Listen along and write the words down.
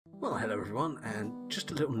Well, hello everyone, and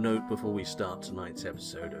just a little note before we start tonight's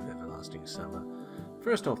episode of Everlasting Summer.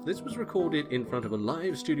 First off, this was recorded in front of a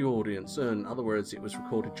live studio audience, so in other words, it was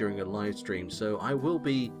recorded during a live stream, so I will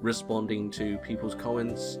be responding to people's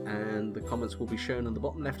comments, and the comments will be shown in the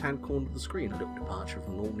bottom left-hand corner of the screen. A little departure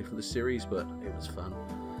from normally for the series, but it was fun.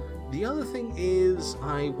 The other thing is,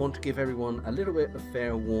 I want to give everyone a little bit of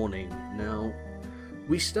fair warning. Now,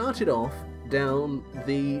 we started off down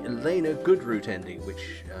the Lena good route ending,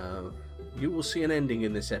 which you will see an ending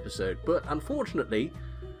in this episode, but unfortunately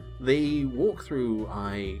the walkthrough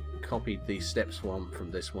I copied the steps from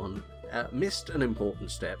this one missed an important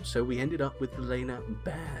step, so we ended up with the Lena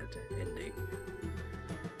bad ending.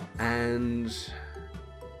 And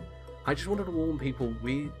I just wanted to warn people,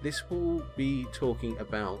 this will be talking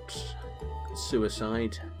about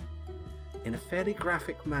suicide in a fairly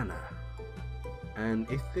graphic manner. And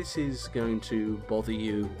if this is going to bother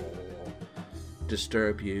you or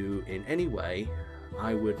disturb you in any way,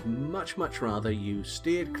 I would much rather you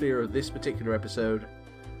steered clear of this particular episode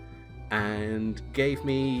and gave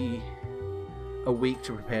me a week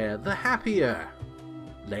to prepare the happier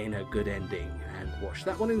Lena good ending and watch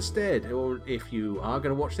that one instead. Or if you are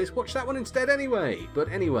going to watch this, watch that one instead anyway. But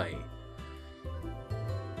anyway,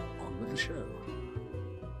 on with the show.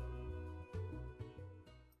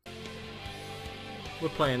 We're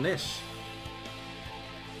playing this,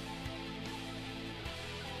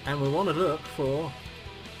 and we want to look for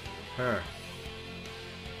her.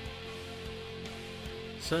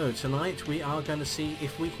 So tonight we are going to see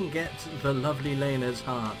if we can get the lovely Lena's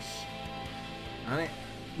hearts. Alright,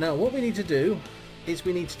 now what we need to do is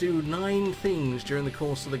we need to do 9 things during the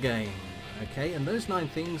course of the game. Okay, and those 9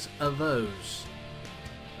 things are those.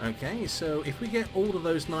 Okay, so if we get all of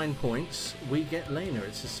those 9 points, we get Lena.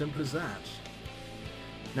 It's as simple as that.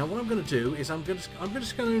 Now what I'm going to do is I'm just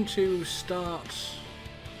going to start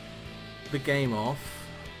the game off,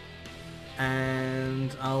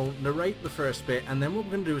 and I'll narrate the first bit, and then what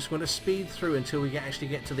we're going to do is we're going to speed through until we actually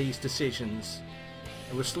get to these decisions,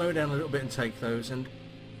 and we'll slow down a little bit and take those, and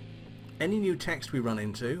any new text we run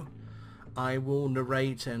into I will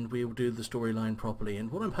narrate and we'll do the storyline properly. And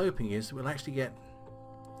what I'm hoping is that we'll actually get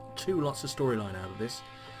 2 lots of storyline out of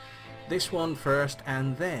this one first,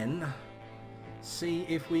 and then see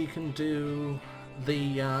if we can do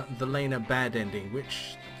the Lena bad ending,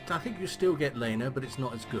 which I think you still get Lena, but it's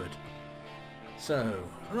not as good. So,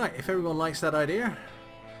 alright, if everyone likes that idea,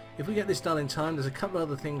 if we get this done in time, there's a couple of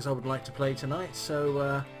other things I would like to play tonight,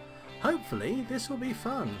 so hopefully this will be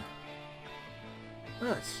fun.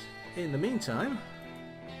 But in the meantime,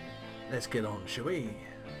 let's get on, shall we?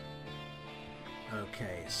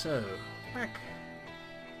 Okay, so back,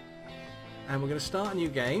 and we're going to start a new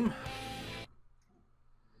game.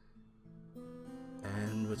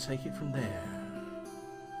 And we'll take it from there.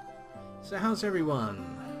 So how's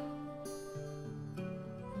everyone?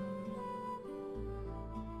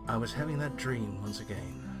 I was having that dream once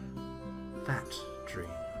again. That dream.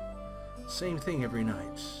 Same thing every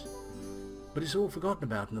night. But it's all forgotten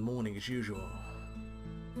about in the morning as usual.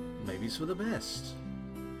 Maybe it's for the best.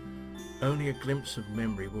 Only a glimpse of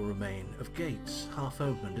memory will remain, of gates half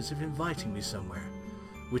opened as if inviting me somewhere,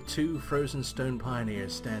 with 2 frozen stone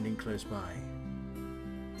pioneers standing close by.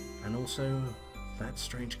 And also that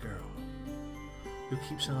strange girl who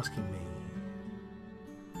keeps asking me,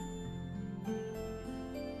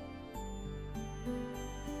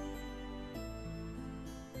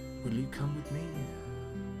 will you come with me?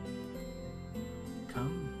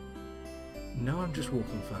 Come? No, I'm just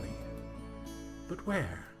walking funny. But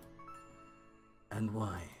where? And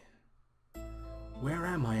why? Where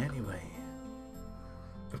am I anyway?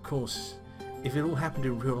 Of course, if it all happened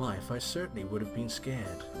in real life, I certainly would have been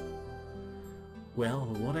scared. Well,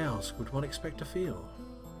 what else would one expect to feel?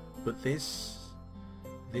 But this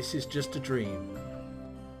is just a dream.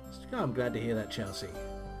 Oh, I'm glad to hear that, Chelsea.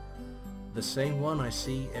 The same one I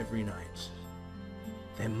see every night.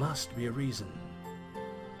 There must be a reason.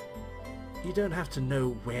 You don't have to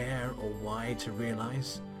know where or why to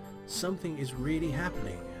realize something is really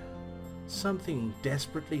happening. Something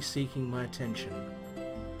desperately seeking my attention.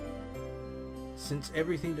 Since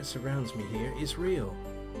everything that surrounds me here is real.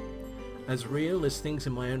 As real as things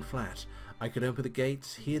in my own flat. I could open the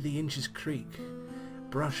gates, hear the hinges creak,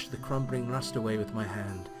 brush the crumbling rust away with my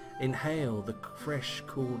hand, inhale the fresh,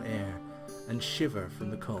 cool air, and shiver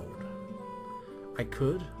from the cold. I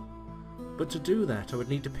could, but to do that I would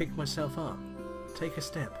need to pick myself up, take a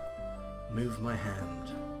step, move my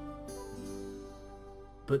hand.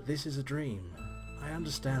 But this is a dream. I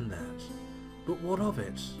understand that. But what of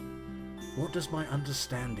it? What does my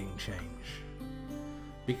understanding change?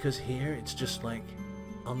 Because here it's just like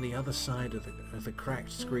on the other side of the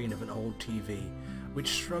cracked screen of an old TV, which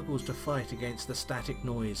struggles to fight against the static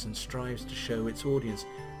noise and strives to show its audience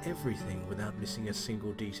everything without missing a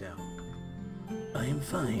single detail. I am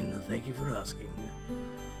fine, thank you for asking.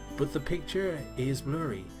 But the picture is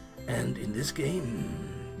blurry, and in this game,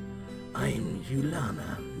 I'm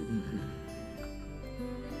Lena.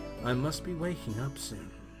 I must be waking up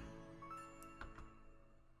soon.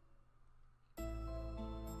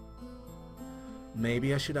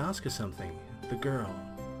 Maybe I should ask her something. The girl.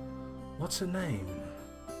 What's her name?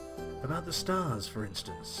 About the stars, for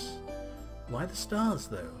instance. Why the stars,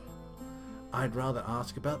 though? I'd rather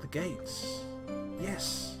ask about the gates.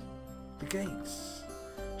 Yes, the gates.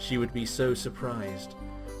 She would be so surprised.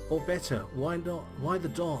 Or better, why the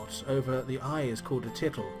dot over the I is called a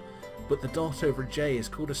tittle, but the dot over J is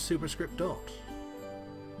called a superscript dot?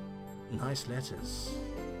 Nice letters.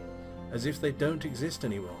 As if they don't exist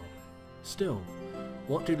anymore. Still,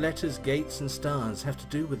 what do letters, gates and stars have to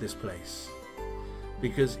do with this place?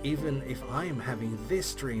 Because even if I am having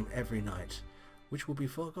this dream every night, which will be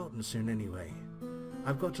forgotten soon anyway,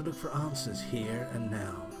 I've got to look for answers here and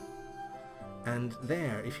now. And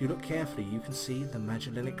there, if you look carefully, you can see the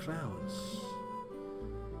Magellanic Clouds.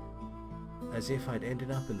 As if I'd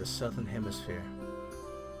ended up in the southern hemisphere.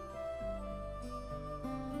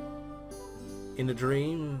 In a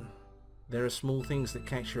dream, there are small things that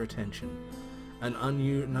catch your attention. An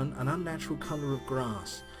unnatural colour of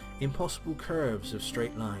grass, impossible curves of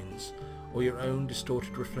straight lines, or your own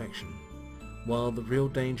distorted reflection. While the real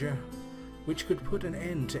danger, which could put an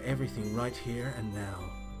end to everything right here and now,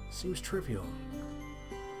 seems trivial.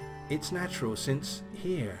 It's natural since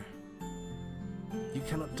here, you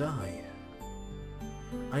cannot die.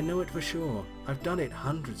 I know it for sure. I've done it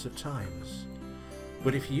hundreds of times.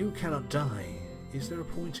 But if you cannot die, is there a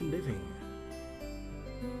point in living?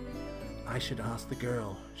 I should ask the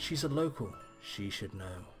girl. She's a local. She should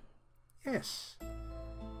know. Yes,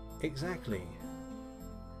 exactly.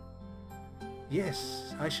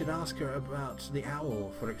 Yes, I should ask her about the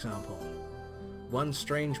owl, for example. One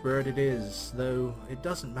strange bird it is, though it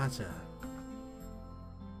doesn't matter.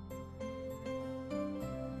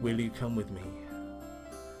 Will you come with me?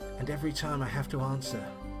 And every time I have to answer.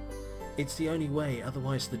 It's the only way,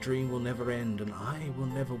 otherwise the dream will never end and I will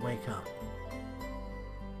never wake up.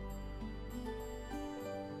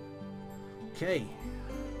 Okay.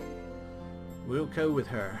 We'll go with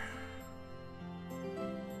her.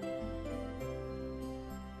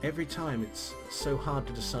 Every time it's so hard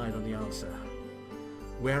to decide on the answer.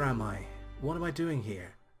 Where am I? What am I doing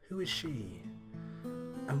here? Who is she?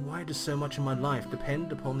 And why does so much of my life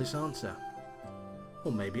depend upon this answer?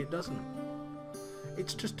 Or maybe it doesn't.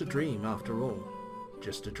 It's just a dream after all.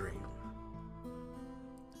 Just a dream.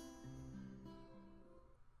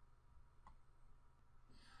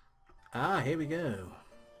 Ah, here we go.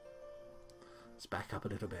 Let's back up a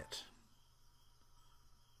little bit.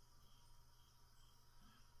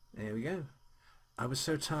 There we go. I was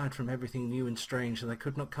so tired from everything new and strange that I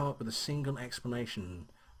could not come up with a single explanation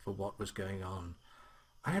for what was going on.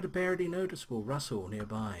 I had a barely noticeable rustle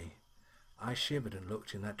nearby. I shivered and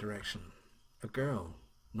looked in that direction. A girl,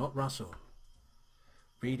 not Russell,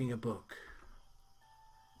 reading a book.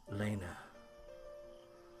 Lena.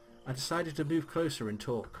 I decided to move closer and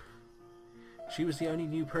talk. She was the only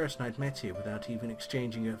new person I'd met here without even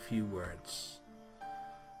exchanging a few words.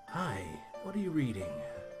 Hi, what are you reading?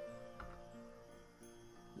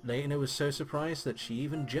 Lena was so surprised that she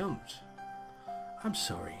even jumped. I'm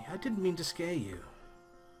sorry, I didn't mean to scare you.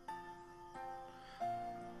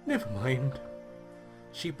 Never mind.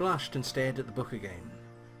 She blushed and stared at the book again.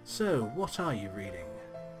 So, what are you reading?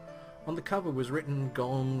 On the cover was written,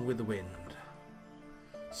 Gone with the Wind.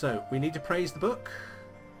 So, we need to praise the book.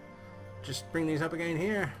 Just bring these up again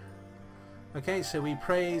here. Okay, so we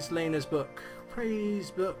praise Lena's book.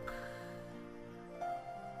 Praise book.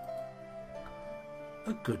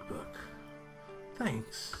 A good book.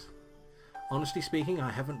 Thanks. Honestly speaking, I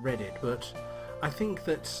haven't read it, but I think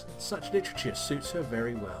that such literature suits her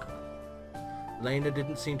very well. Lena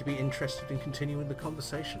didn't seem to be interested in continuing the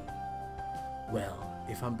conversation. Well,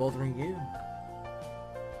 if I'm bothering you...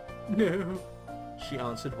 No, she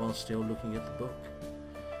answered while still looking at the book.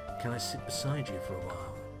 Can I sit beside you for a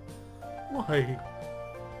while? Why?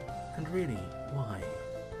 And really, why?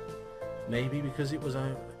 Maybe because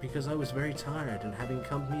I was very tired and having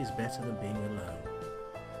company is better than being alone.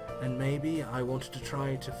 And maybe I wanted to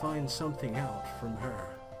try to find something out from her.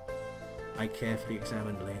 I carefully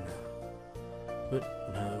examined Lena.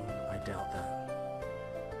 But no, I doubt that.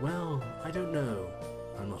 Well, I don't know.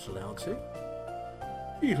 I'm not allowed to.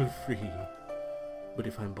 Feel free. But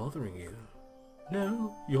if I'm bothering you,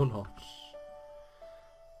 No, you're not.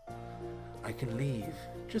 I can leave.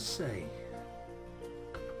 Just say.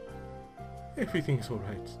 Everything's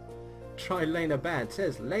alright. Try Lena bad.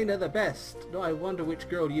 Says Lena the best. No, I wonder which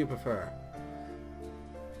girl you prefer.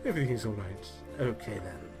 Everything's alright. Okay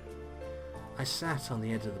then. I sat on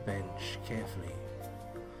the edge of the bench, carefully.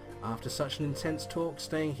 After such an intense talk,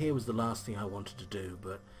 staying here was the last thing I wanted to do,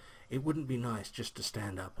 but it wouldn't be nice just to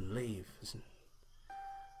stand up and leave.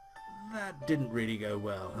 That didn't really go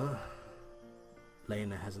well, huh?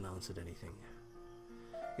 Lena hasn't answered anything.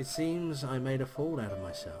 It seems I made a fool out of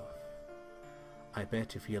myself. I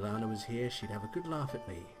bet if Yolanda was here, she'd have a good laugh at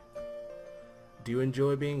me. Do you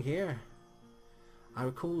enjoy being here? I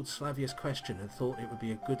recalled Slavia's question and thought it would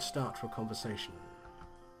be a good start for a conversation.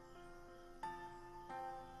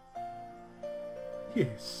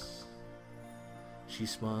 Yes. She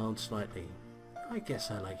smiled slightly. I guess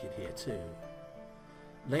I like it here too.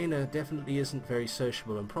 Lena definitely isn't very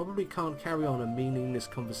sociable and probably can't carry on a meaningless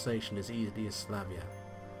conversation as easily as Slavia.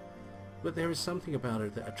 But there is something about her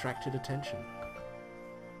that attracted attention.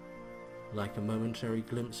 Like a momentary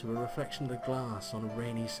glimpse of a reflection of the glass on a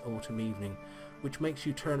rainy autumn evening, which makes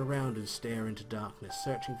you turn around and stare into darkness,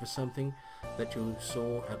 searching for something that you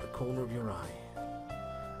saw at the corner of your eye.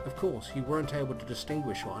 Of course, you weren't able to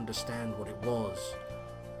distinguish or understand what it was,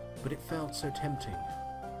 but it felt so tempting.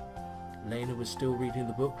 Lena was still reading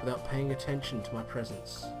the book without paying attention to my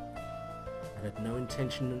presence. I had no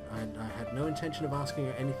intention of asking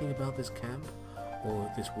her anything about this camp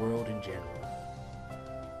or this world in general.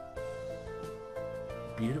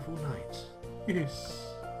 Beautiful night.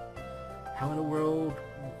 Yes. How in a world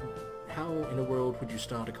would you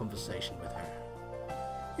start a conversation with her?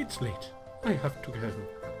 It's late. I have to go.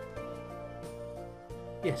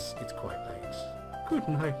 Yes, it's quite late. Good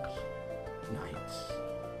night. Night.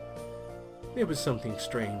 There was something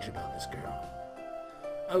strange about this girl.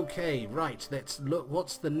 Okay, right, let's look.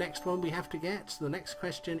 What's the next one we have to get? The next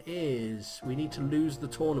question is, we need to lose the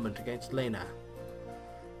tournament against Lena.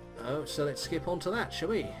 Oh, so let's skip on to that, shall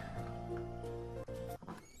we?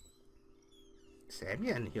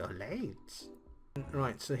 Semyon, you're late.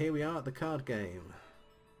 Right, so here we are at the card game.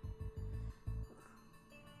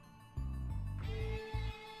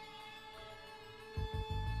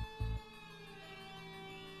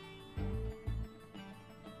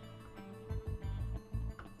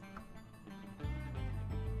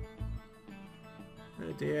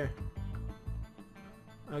 Oh dear.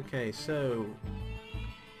 Okay, so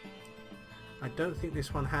I don't think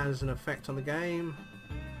this one has an effect on the game.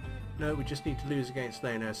 No, we just need to lose against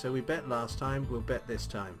Lena. So we bet last time, we'll bet this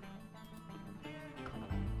time.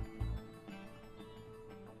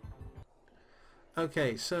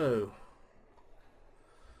 Okay, so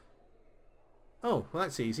oh, well,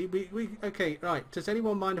 that's easy. Okay, right. Does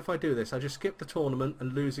anyone mind if I do this? I just skip the tournament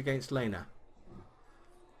and lose against Lena.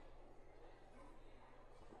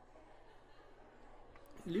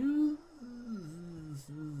 Lose.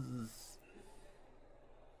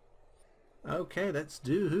 Okay, let's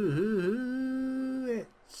do it.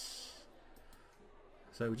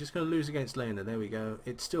 So we're just going to lose against Lena. There we go.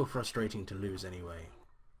 It's still frustrating to lose anyway.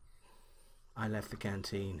 I left the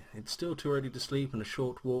canteen. It's still too early to sleep and a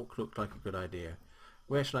short walk looked like a good idea.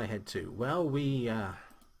 Where should I head to? Well, we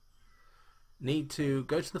need to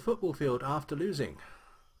go to the football field after losing.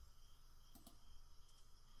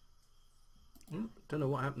 Don't know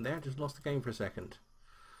what happened there. Just lost the game for a second.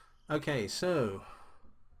 Okay, so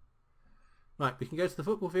right, we can go to the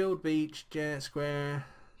football field, beach, jet, square,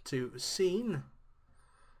 to scene,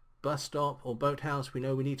 bus stop or boathouse. We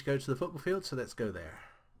know we need to go to the football field, so let's go there.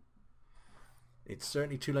 It's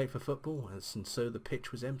certainly too late for football, and so the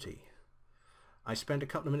pitch was empty. I spent a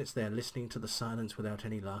couple of minutes there listening to the silence without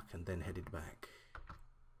any luck, and then headed back.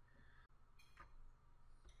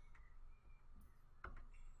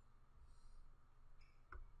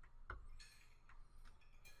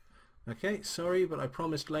 Okay, sorry, but I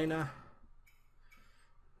promised Lena.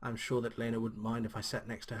 I'm sure that Lena wouldn't mind if I sat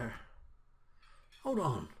next to her. Hold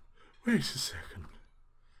on. Wait a second.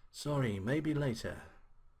 Sorry, maybe later.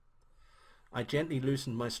 I gently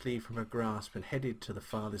loosened my sleeve from her grasp and headed to the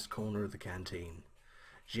farthest corner of the canteen.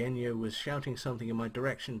 Zhenya was shouting something in my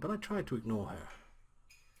direction, but I tried to ignore her.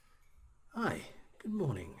 Hi, good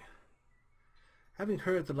morning. Having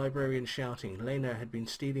heard the librarian shouting, Lena had been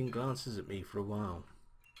stealing glances at me for a while.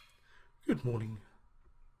 Good morning.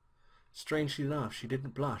 Strangely enough, she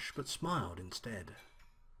didn't blush, but smiled instead.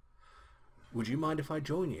 Would you mind if I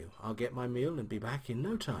join you? I'll get my meal and be back in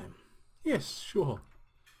no time. Yes, sure.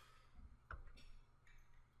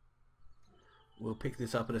 We'll pick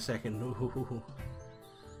this up in a second. Ooh.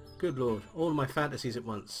 Good lord, all my fantasies at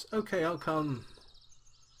once. Okay, I'll come.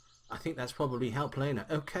 I think that's probably help Lena.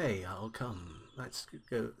 Okay, I'll come. Let's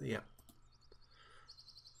go. Yep.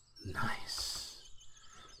 Nice.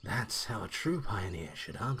 That's how a true pioneer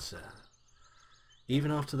should answer.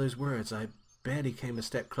 Even after those words, I barely came a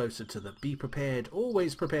step closer to the be prepared,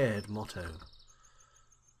 always prepared motto.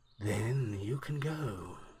 Then you can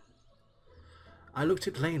go. I looked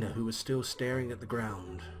at Lena, who was still staring at the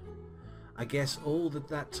ground. I guess all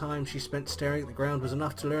that time she spent staring at the ground was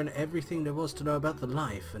enough to learn everything there was to know about the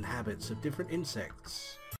life and habits of different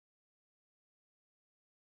insects.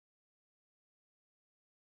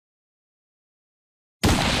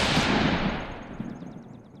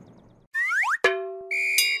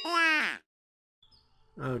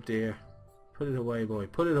 Oh dear. Put it away, boy.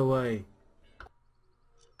 Put it away.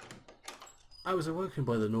 I was awoken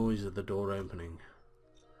by the noise of the door opening.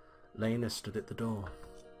 Lena stood at the door.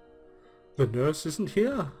 The nurse isn't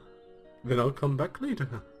here. Then I'll come back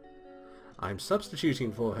later. I'm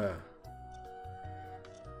substituting for her.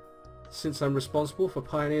 Since I'm responsible for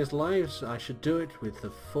pioneers' lives, I should do it with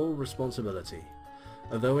the full responsibility.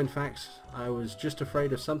 Although in fact, I was just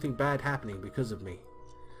afraid of something bad happening because of me.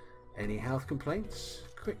 Any health complaints?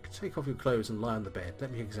 Quick, take off your clothes and lie on the bed.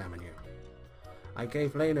 Let me examine you. I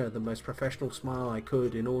gave Lena the most professional smile I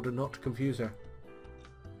could in order not to confuse her.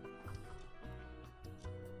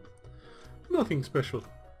 Nothing special.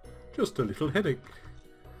 Just a little headache.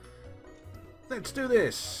 Let's do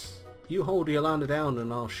this. You hold Yolanda down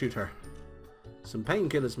and I'll shoot her. Some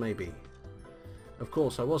painkillers maybe. Of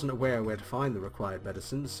course, I wasn't aware where to find the required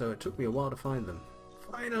medicines, so it took me a while to find them.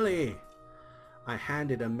 Finally! I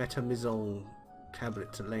handed a metamizole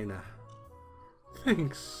tablet to Lena.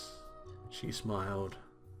 Thanks, she smiled.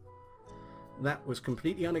 That was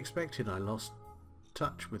completely unexpected. I lost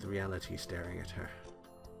touch with reality staring at her.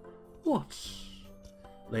 What?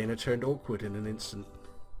 Lena turned awkward in an instant.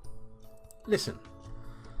 Listen,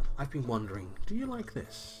 I've been wondering, do you like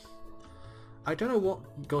this? I don't know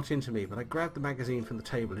what got into me, but I grabbed the magazine from the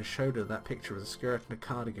table and showed her that picture of a skirt and a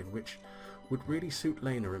cardigan, which would really suit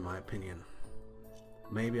Lena in my opinion.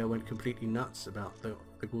 Maybe I went completely nuts about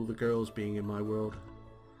all the girls being in my world.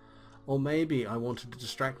 Or maybe I wanted to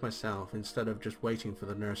distract myself instead of just waiting for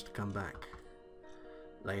the nurse to come back.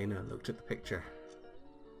 Lena looked at the picture.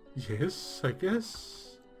 Yes, I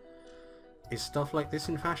guess. Is stuff like this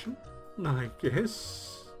in fashion? I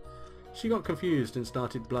guess. She got confused and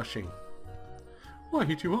started blushing. Why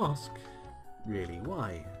did you ask? Really,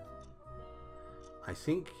 why? I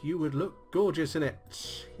think you would look gorgeous in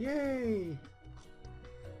it. Yay!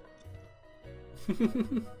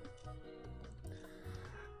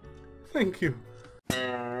 Thank you.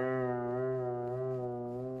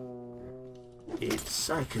 It's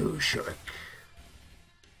Psycho Shurick.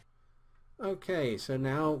 Okay, so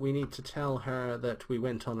now we need to tell her that we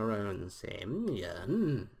went on our own.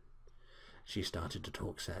 Semyon. She started to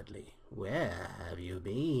talk sadly. Where have you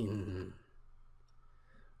been?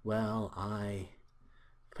 Well, I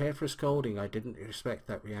prepared for a scolding. I didn't expect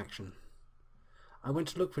that reaction. I went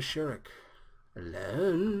to look for Shurick.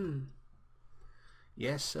 Alone?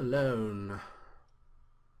 Yes, alone.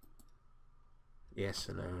 Yes,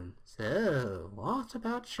 alone. So, what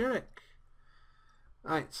about Shurick?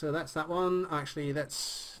 Right, so that's that one. Actually,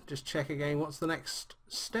 let's just check again. What's the next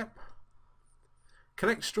step?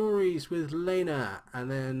 Collect stories with Lena, and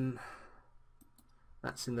then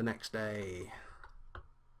that's in the next day.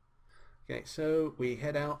 Okay, so we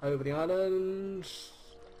head out over the island.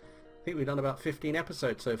 I think we've done about 15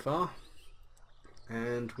 episodes so far.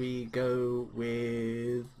 And we go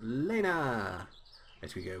with Lena.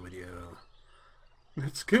 Let me go with you.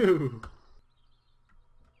 Let's go.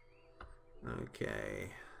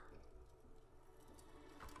 Okay.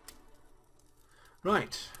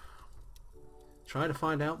 Right. Try to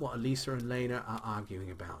find out what Elisa and Lena are arguing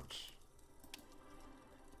about.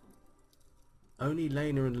 Only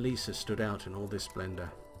Lena and Elisa stood out in all this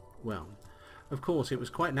splendor. Well, of course, it was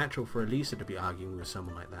quite natural for Elisa to be arguing with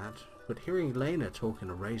someone like that, but hearing Lena talk in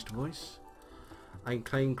a raised voice, I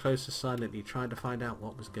came closer silently, trying to find out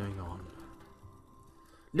what was going on.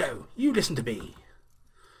 No, you listen to me.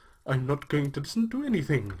 I'm not going to listen to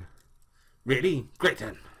anything. Really? Great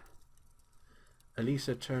then.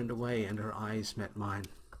 Elisa turned away and her eyes met mine.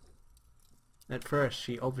 At first,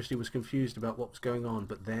 she obviously was confused about what was going on,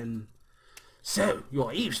 but then... So,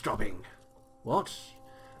 you're eavesdropping? What?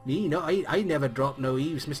 Me? No, I never dropped no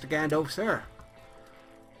eaves, Mr. Gandalf, sir.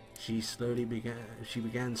 She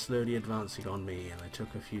began slowly advancing on me, and I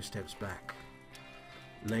took a few steps back.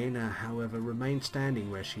 Lena, however, remained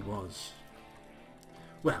standing where she was.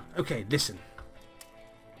 Well, okay, listen.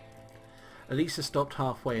 Elisa stopped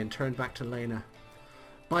halfway and turned back to Lena.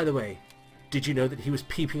 By the way, Did you know that he was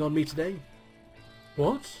peeping on me today?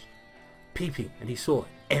 What? Peeping, and he saw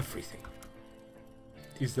everything.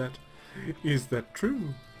 Is that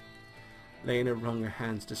true? Lena wrung her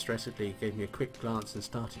hands distressedly, gave me a quick glance and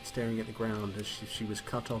started staring at the ground as if she was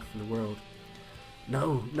cut off from the world.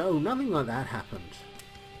 No, nothing like that happened.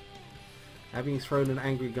 Having thrown an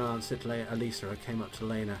angry glance at Elisa, I came up to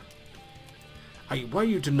Lena. Why are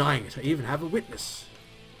you denying it? I even have a witness.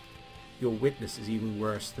 Your witness is even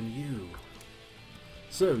worse than you.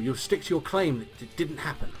 So, you'll stick to your claim that it didn't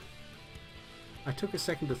happen. I took a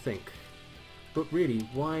second to think. But really,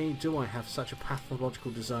 why do I have such a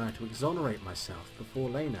pathological desire to exonerate myself before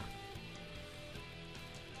Lena?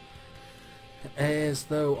 As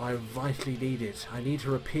though I vitally need it. I need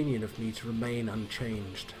her opinion of me to remain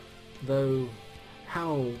unchanged. Though,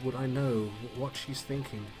 how would I know what she's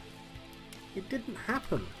thinking? It didn't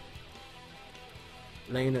happen.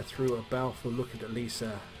 Lena threw a baleful look at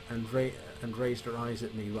Elisa and raised her eyes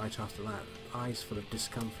at me right after that, eyes full of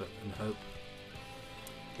discomfort and hope.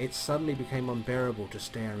 It suddenly became unbearable to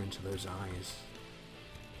stare into those eyes.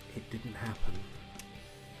 It didn't happen.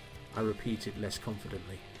 I repeated less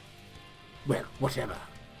confidently. Well, whatever.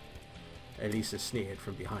 Elisa sneered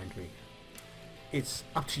from behind me. It's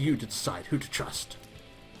up to you to decide who to trust,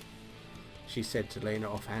 she said to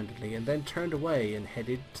Lena offhandedly, and then turned away and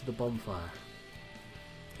headed to the bonfire.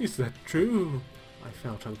 Is that true? I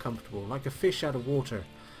felt uncomfortable, like a fish out of water,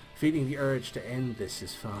 feeling the urge to end this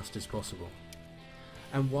as fast as possible.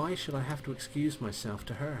 And why should I have to excuse myself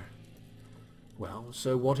to her? Well,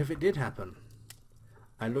 so what if it did happen?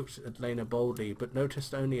 I looked at Lena boldly, but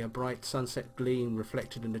noticed only a bright sunset gleam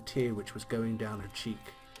reflected in a tear which was going down her cheek.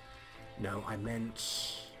 No, I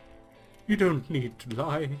meant... You don't need to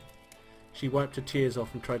lie. She wiped her tears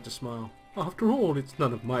off and tried to smile. After all, it's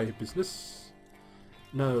none of my business.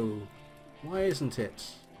 No, why isn't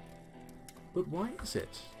it? But why is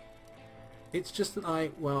it? It's just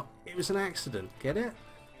that well, it was an accident, get it?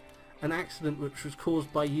 An accident which was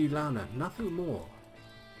caused by you, Lana, nothing more.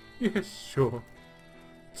 Yes, sure.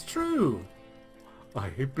 It's true. I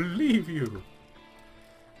believe you.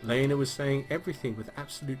 Lena was saying everything with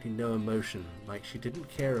absolutely no emotion, like she didn't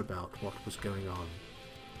care about what was going on.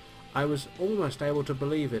 I was almost able to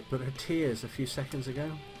believe it, but her tears a few seconds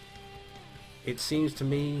ago? It seems to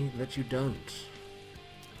me that you don't.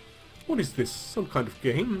 What is this, some kind of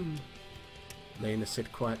game? Lena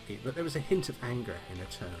said quietly, but there was a hint of anger in her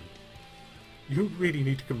tone. You really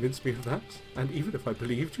need to convince me of that? And even if I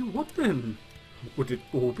believed you, what then? Would it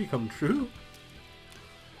all become true?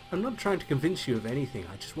 I'm not trying to convince you of anything.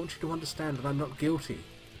 I just want you to understand that I'm not guilty.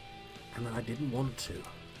 And that I didn't want to.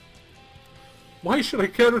 Why should I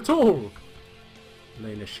care at all?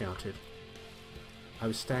 Lena shouted. I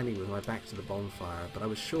was standing with my back to the bonfire, but I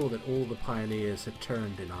was sure that all the pioneers had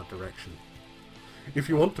turned in our direction. If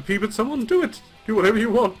you want to peep at someone, do it. Do whatever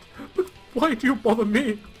you want. But why do you bother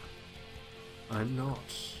me? I'm not.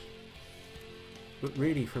 But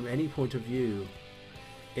really, from any point of view,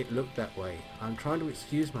 it looked that way. I'm trying to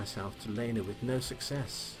excuse myself to Lena with no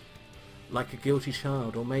success. Like a guilty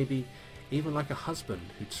child, or maybe even like a husband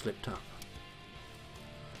who'd slipped up.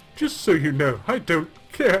 Just so you know, I don't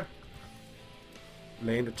care.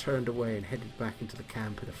 Lena turned away and headed back into the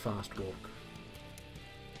camp in a fast walk.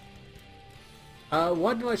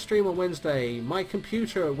 Why did I stream on Wednesday? My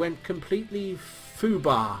computer went completely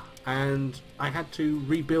foobar and I had to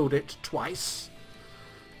rebuild it twice.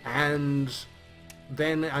 And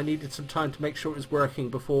then I needed some time to make sure it was working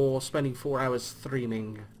before spending 4 hours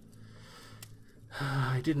streaming.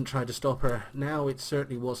 I didn't try to stop her. Now it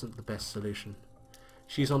certainly wasn't the best solution.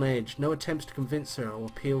 She's on edge. No attempts to convince her or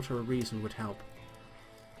appeal to her reason would help.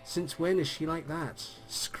 Since when is she like that?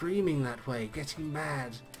 Screaming that way, getting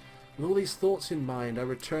mad. With all these thoughts in mind, I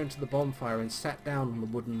returned to the bonfire and sat down on the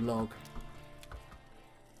wooden log.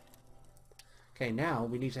 Okay, now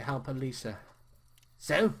we need to help Elisa.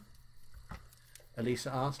 So?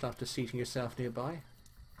 Elisa asked after seating herself nearby.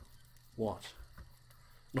 What?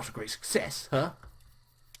 Not a great success, huh?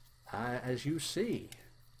 As you see.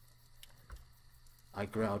 I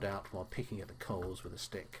growled out while picking at the coals with a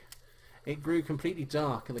stick. It grew completely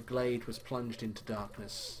dark and the glade was plunged into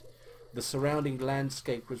darkness. The surrounding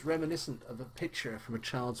landscape was reminiscent of a picture from a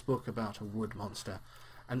child's book about a wood monster.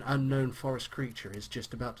 An unknown forest creature is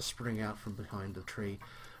just about to spring out from behind the tree.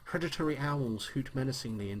 Predatory owls hoot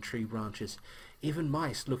menacingly in tree branches. Even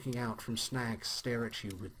mice looking out from snags stare at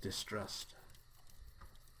you with distrust.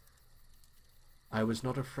 I was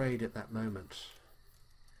not afraid at that moment.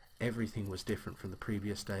 Everything was different from the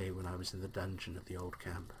previous day when I was in the dungeon at the old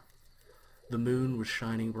camp. The moon was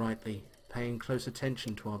shining brightly, paying close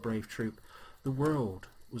attention to our brave troop. The world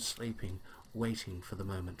was sleeping. waiting for the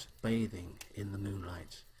moment, bathing in the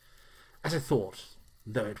moonlight. As I thought,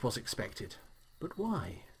 though it was expected. But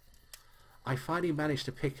why? I finally managed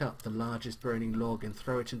to pick up the largest burning log and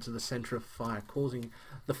throw it into the centre of the fire, causing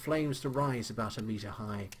the flames to rise about a metre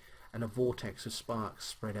high, and a vortex of sparks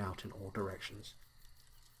spread out in all directions.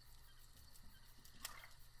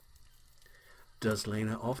 Does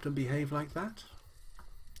Lena often behave like that?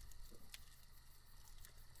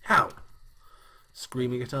 How?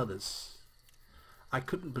 Screaming at others. I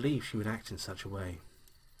couldn't believe she would act in such a way.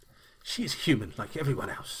 She is human like everyone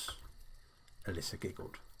else, Alyssa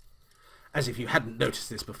giggled. As if you hadn't noticed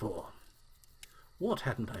this before. What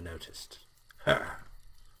hadn't I noticed? Her.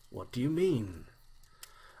 What do you mean?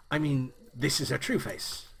 I mean, this is her true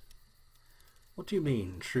face. What do you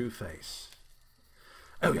mean, true face?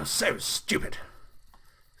 Oh, you're so stupid.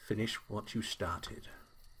 Finish what you started.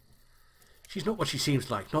 She's not what she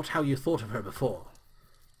seems like, not how you thought of her before.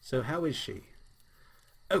 So how is she?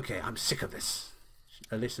 Okay, I'm sick of this.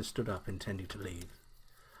 Alyssa stood up, intending to leave.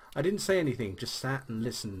 I didn't say anything, just sat and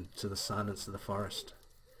listened to the silence of the forest.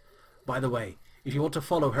 By the way, if you want to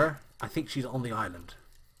follow her, I think she's on the island.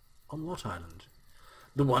 On what island?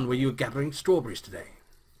 The one where you were gathering strawberries today.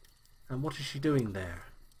 And what is she doing there?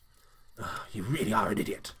 Ugh, you really are an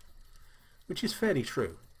idiot. Which is fairly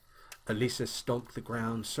true. Alyssa stomped the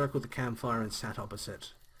ground, circled the campfire and sat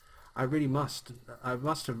opposite. I must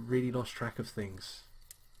have really lost track of things.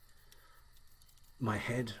 My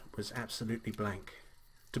head was absolutely blank.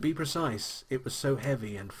 To be precise, it was so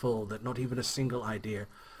heavy and full that not even a single idea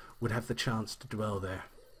would have the chance to dwell there.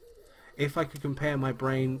 If I could compare my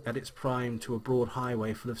brain at its prime to a broad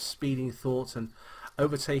highway full of speeding thoughts and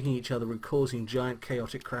overtaking each other and causing giant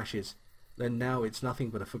chaotic crashes, then now it's nothing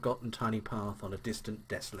but a forgotten tiny path on a distant,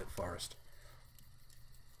 desolate forest,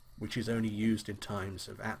 which is only used in times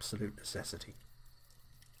of absolute necessity.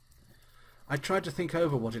 I tried to think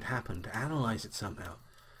over what had happened, to analyze it somehow,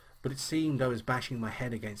 but it seemed I was bashing my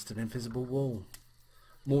head against an invisible wall.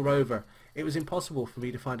 Moreover, it was impossible for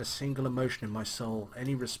me to find a single emotion in my soul,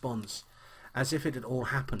 any response, as if it had all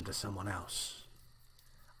happened to someone else.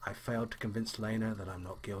 I failed to convince Lena that I'm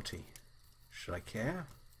not guilty. Should I care?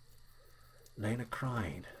 Lena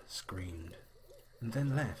cried, screamed, and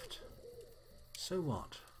then left. So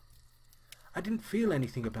what? I didn't feel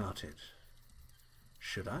anything about it.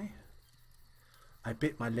 Should I? I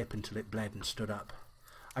bit my lip until it bled and stood up.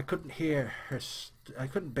 I couldn't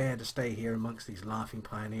bear to stay here amongst these laughing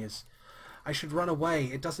pioneers. I should run away.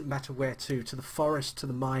 It doesn't matter where to the forest, to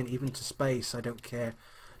the mine, even to space. I don't care,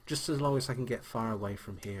 just as long as I can get far away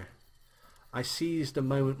from here. I seized a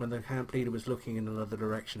moment when the camp leader was looking in another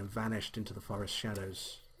direction and vanished into the forest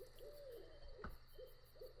shadows.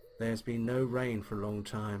 There's been no rain for a long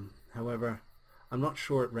time. However, I'm not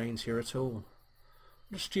sure it rains here at all.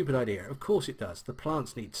 What a stupid idea. Of course it does. The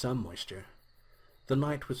plants need some moisture. The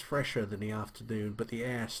night was fresher than the afternoon, but the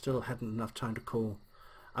air still hadn't enough time to cool.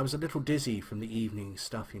 I was a little dizzy from the evening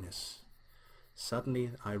stuffiness.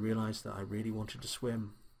 Suddenly I realized that I really wanted to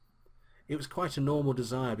swim. It was quite a normal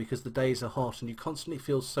desire because the days are hot and you constantly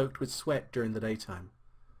feel soaked with sweat during the daytime.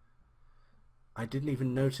 I didn't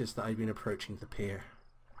even notice that I'd been approaching the pier.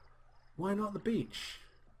 Why not the beach?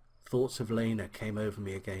 Thoughts of Lena came over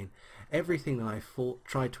me again. Everything that I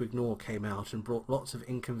tried to ignore came out and brought lots of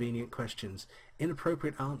inconvenient questions,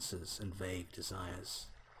 inappropriate answers, and vague desires.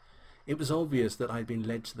 It was obvious that I'd been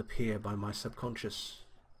led to the pier by my subconscious.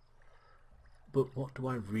 But what do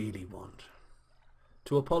I really want?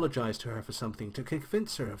 To apologize to her for something, to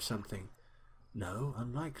convince her of something? No,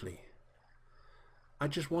 unlikely. I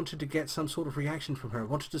just wanted to get some sort of reaction from her,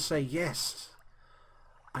 wanted to say yes.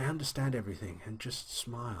 I understand everything, and just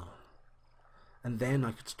smile. And then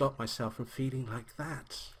I could stop myself from feeling like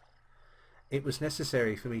that. It was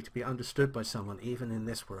necessary for me to be understood by someone, even in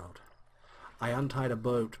this world. I untied a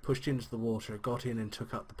boat, pushed into the water, got in and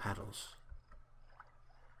took up the paddles.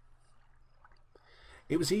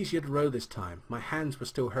 It was easier to row this time. My hands were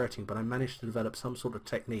still hurting, but I managed to develop some sort of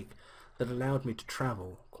technique that allowed me to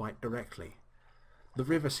travel quite directly. The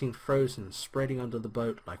river seemed frozen, spreading under the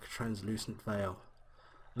boat like a translucent veil.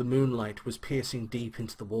 The moonlight was piercing deep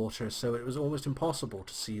into the water, so it was almost impossible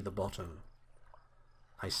to see the bottom.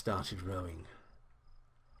 I started rowing.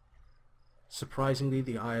 Surprisingly,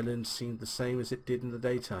 the island seemed the same as it did in the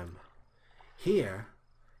daytime. Here,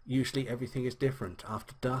 usually everything is different.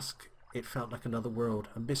 After dusk, it felt like another world,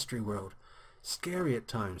 a mystery world, scary at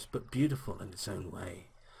times, but beautiful in its own way.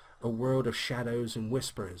 A world of shadows and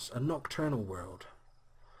whispers, a nocturnal world.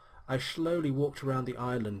 I slowly walked around the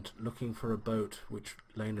island, looking for a boat which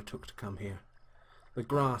Lena took to come here. The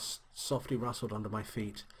grass softly rustled under my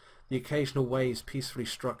feet. The occasional waves peacefully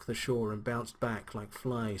struck the shore and bounced back like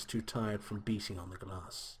flies too tired from beating on the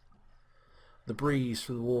glass. The breeze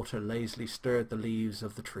from the water lazily stirred the leaves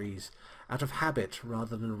of the trees, out of habit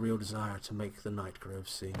rather than a real desire to make the night grove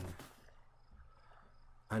sing.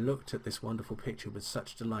 I looked at this wonderful picture with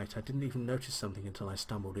such delight I didn't even notice something until I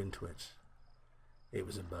stumbled into it. It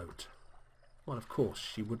was a boat. Well, of course,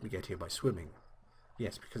 she wouldn't get here by swimming.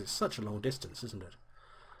 Yes, because it's such a long distance, isn't it?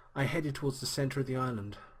 I headed towards the centre of the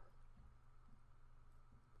island.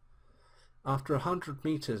 After 100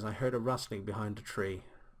 meters, I heard a rustling behind a tree.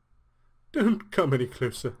 "Don't come any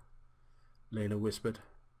closer," Lena whispered.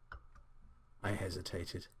 I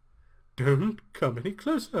hesitated. "Don't come any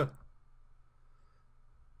closer,"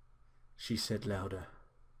 she said louder.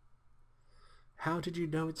 "How did you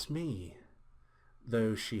know it's me?"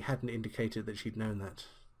 Though she hadn't indicated that she'd known that.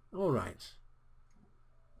 "All right."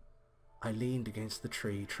 I leaned against the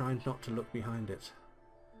tree, trying not to look behind it.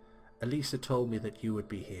 "Elisa told me that you would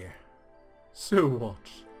be here." "So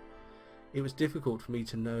what?" It was difficult for me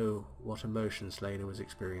to know what emotions Lena was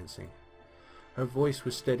experiencing. Her voice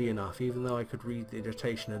was steady enough, even though I could read the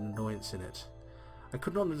irritation and annoyance in it. I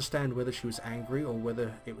could not understand whether she was angry or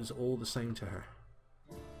whether it was all the same to her.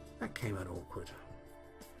 That came out awkward.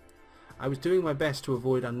 I was doing my best to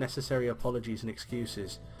avoid unnecessary apologies and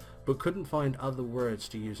excuses, but couldn't find other words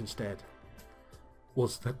to use instead.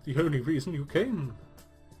 "Was that the only reason you came?"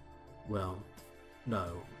 "Well,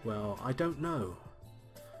 no. Well, I don't know."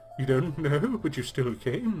 "You don't know, but you still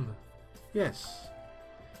came?" "Yes."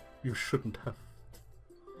 "You shouldn't have."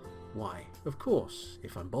 "Why, of course,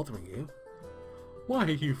 if I'm bothering you." "Why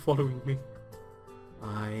are you following me?"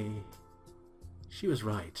 She was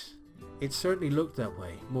right. It certainly looked that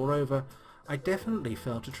way. Moreover, I definitely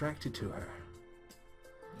felt attracted to her.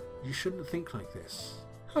 "You shouldn't think like this."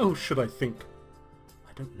 "How should I think?"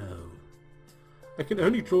 "I don't know." "I can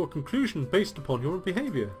only draw a conclusion based upon your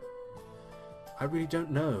behaviour." "I really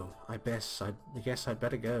don't know. I guess I'd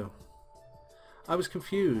better go." I was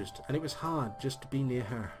confused, and it was hard just to be near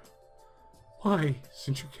her. "Why,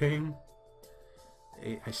 since you came?"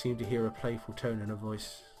 I seemed to hear a playful tone in her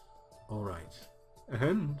voice. "All right."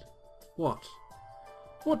 "And?" "What?"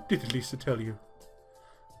 "What did Elisa tell you?"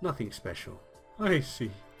 "Nothing special." "I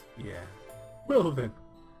see." "Yeah." "Well then."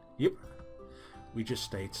 "Yep." We just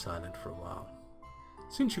stayed silent for a while.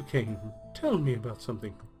 "Since you came, tell me about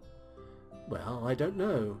something." "Well, I don't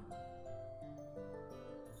know."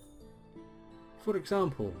 "For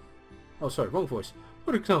example..." Oh, sorry, wrong voice.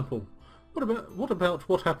 "For example, what about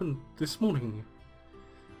what happened this morning?"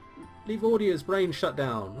 "Leave Audia's brain shut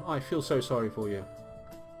down. I feel so sorry for you."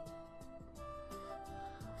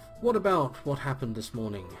 "What about what happened this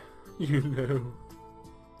morning?" "You know."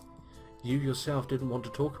 "You yourself didn't want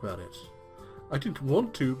to talk about it." "I didn't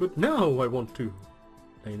want to, but now I want to."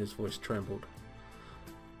 Lena's voice trembled.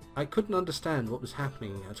 I couldn't understand what was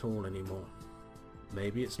happening at all anymore.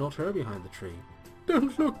 Maybe it's not her behind the tree.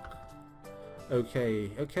 "Don't look."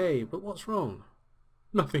 Okay, but what's wrong?"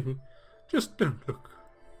 "Nothing. Just don't look."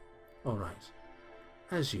 "All right.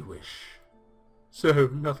 As you wish." "So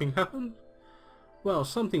nothing happened?" "Well,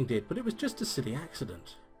 something did, but it was just a silly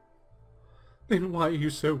accident." "Then why are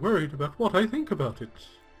you so worried about what I think about it?"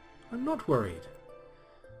 "I'm not worried.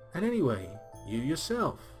 And anyway, you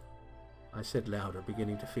yourself," I said louder,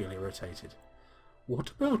 beginning to feel irritated.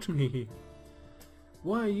 "What about me?"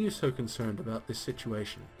 "Why are you so concerned about this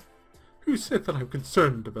situation?" "Who said that I'm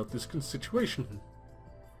concerned about this situation?"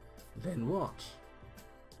 "Then what?"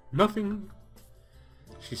 "Nothing,"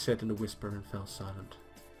 she said in a whisper and fell silent.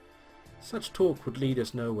 Such talk would lead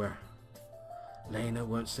us nowhere. Lena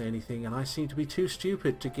won't say anything, and I seem to be too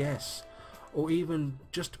stupid to guess, or even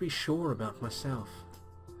just to be sure about myself.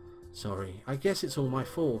 Sorry, I guess it's all my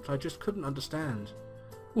fault. I just couldn't understand.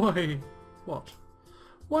 "Why? What?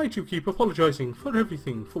 Why do you keep apologizing for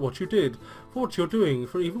everything, for what you did, for what you're doing,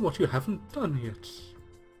 for even what you haven't done yet?"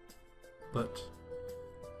 "But..."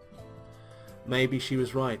 Maybe she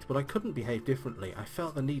was right, but I couldn't behave differently. I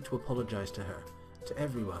felt the need to apologize to her, to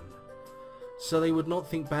everyone, so they would not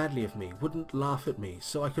think badly of me, wouldn't laugh at me,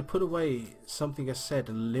 so I could put away something I said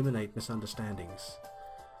and eliminate misunderstandings.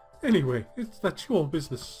 "Anyway, that's your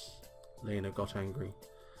business." Lena got angry.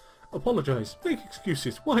 "Apologize, make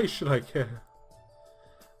excuses, why should I care?"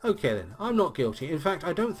 "Okay then, I'm not guilty. In fact,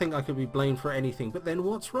 I don't think I could be blamed for anything, but then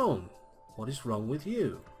what's wrong? What is wrong with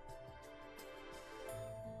you?"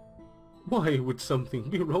 "Why would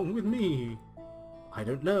something be wrong with me?" "I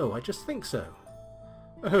don't know, I just think so."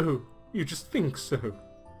 "Oh, you just think so?"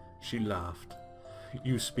 She laughed.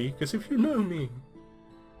 "You speak as if you know me."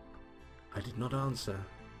 I did not answer.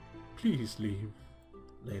 "Please leave,"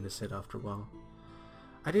 Lena said after a while.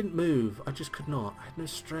 I didn't move, I just could not. I had no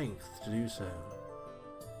strength to do so.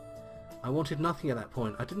 I wanted nothing at that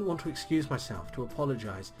point. I didn't want to excuse myself, to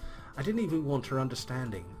apologize. I didn't even want her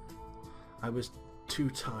understanding. I was too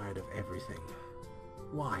tired of everything.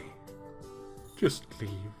 Why? Just leave,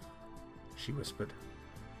 she whispered.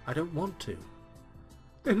 I don't want to.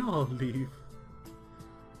 Then I'll leave.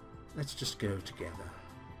 Let's just go together.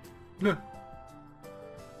 No.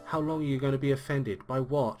 How long are you going to be offended? By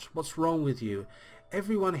what? What's wrong with you?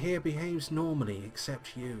 Everyone here behaves normally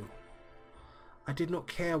except you. I did not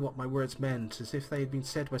care what my words meant, as if they had been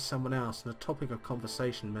said by someone else and the topic of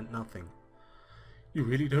conversation meant nothing. You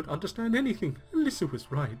really don't understand anything. Alyssa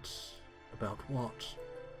was right. About what?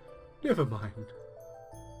 Never mind.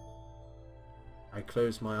 I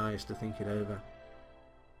closed my eyes to think it over.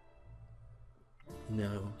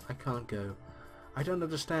 No, I can't go. I don't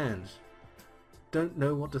understand. Don't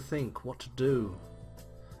know what to think, what to do.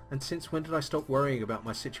 And since when did I stop worrying about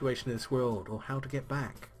my situation in this world, or how to get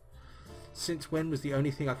back? Since when was the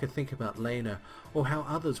only thing I could think about Lena, or how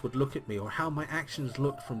others would look at me, or how my actions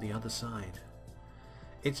looked from the other side?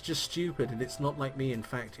 It's just stupid, and it's not like me. In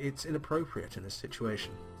fact, it's inappropriate in this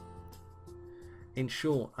situation. In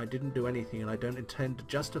short, I didn't do anything, and I don't intend to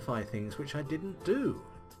justify things which I didn't do.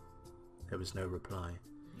 There was no reply.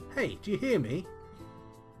 Hey, do you hear me?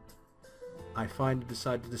 I finally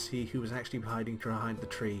decided to see who was actually hiding behind the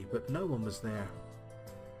tree, but no one was there.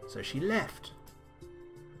 So she left.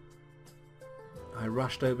 I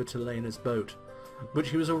rushed over to Lena's boat, but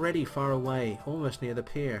she was already far away, almost near the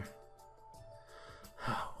pier.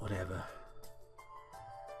 Whatever.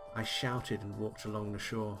 I shouted and walked along the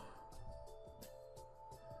shore.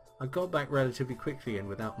 I got back relatively quickly and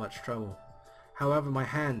without much trouble. However, my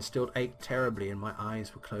hands still ached terribly and my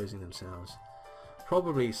eyes were closing themselves.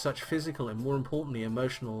 Probably such physical and, more importantly,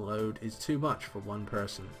 emotional load is too much for one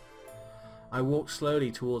person. I walked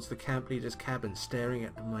slowly towards the camp leader's cabin, staring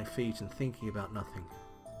at my feet and thinking about nothing.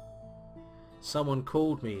 Someone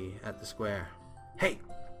called me at the square. Hey!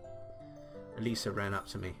 Elisa ran up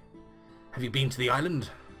to me. Have you been to the island?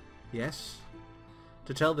 Yes.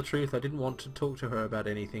 To tell the truth, I didn't want to talk to her about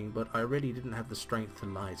anything, but I really didn't have the strength to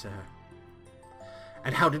lie to her.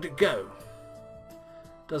 And how did it go?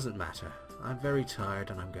 Doesn't matter. I'm very tired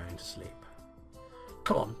and I'm going to sleep.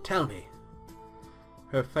 Come on, tell me.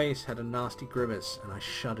 Her face had a nasty grimace and I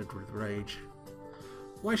shuddered with rage.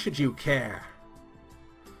 Why should you care?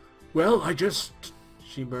 Well, I just...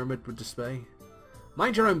 she murmured with dismay.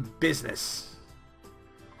 Mind your own business.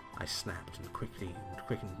 I snapped and quickened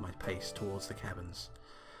my pace towards the cabins.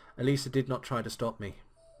 Elisa did not try to stop me.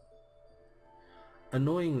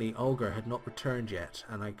 Annoyingly, Olga had not returned yet,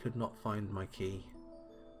 and I could not find my key.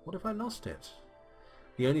 What if I lost it?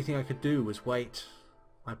 The only thing I could do was wait.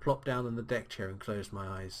 I plopped down on the deck chair and closed my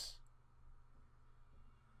eyes.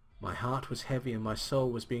 My heart was heavy and my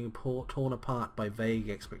soul was being torn apart by vague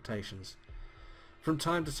expectations. From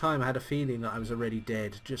time to time I had a feeling that I was already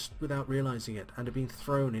dead, just without realizing it, and had been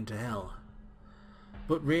thrown into hell.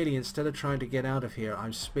 But really, instead of trying to get out of here,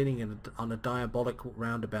 I'm spinning on a diabolical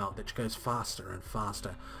roundabout that goes faster and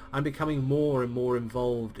faster. I'm becoming more and more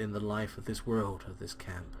involved in the life of this world, of this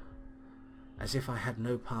camp. As if I had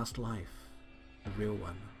no past life, the real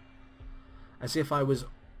one. As if I was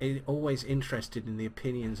always interested in the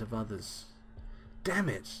opinions of others. Damn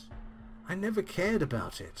it! I never cared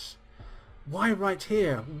about it. Why right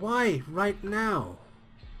here? Why right now?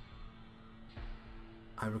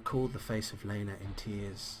 I recalled the face of Lena in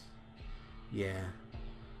tears. Yeah,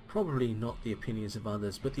 probably not the opinions of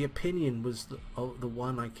others, but the opinion was the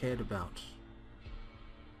one I cared about.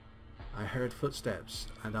 I heard footsteps,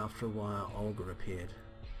 and after a while Olga appeared.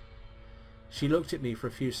 She looked at me for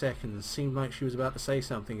a few seconds, seemed like she was about to say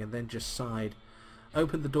something, and then just sighed,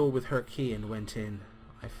 opened the door with her key and went in.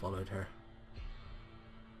 I followed her.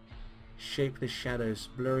 Shapeless shadows,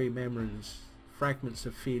 blurry memories, fragments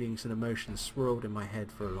of feelings and emotions swirled in my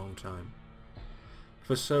head for a long time.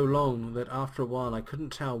 For so long that after a while I couldn't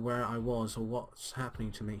tell where I was or what's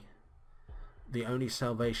happening to me. The only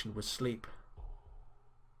salvation was sleep.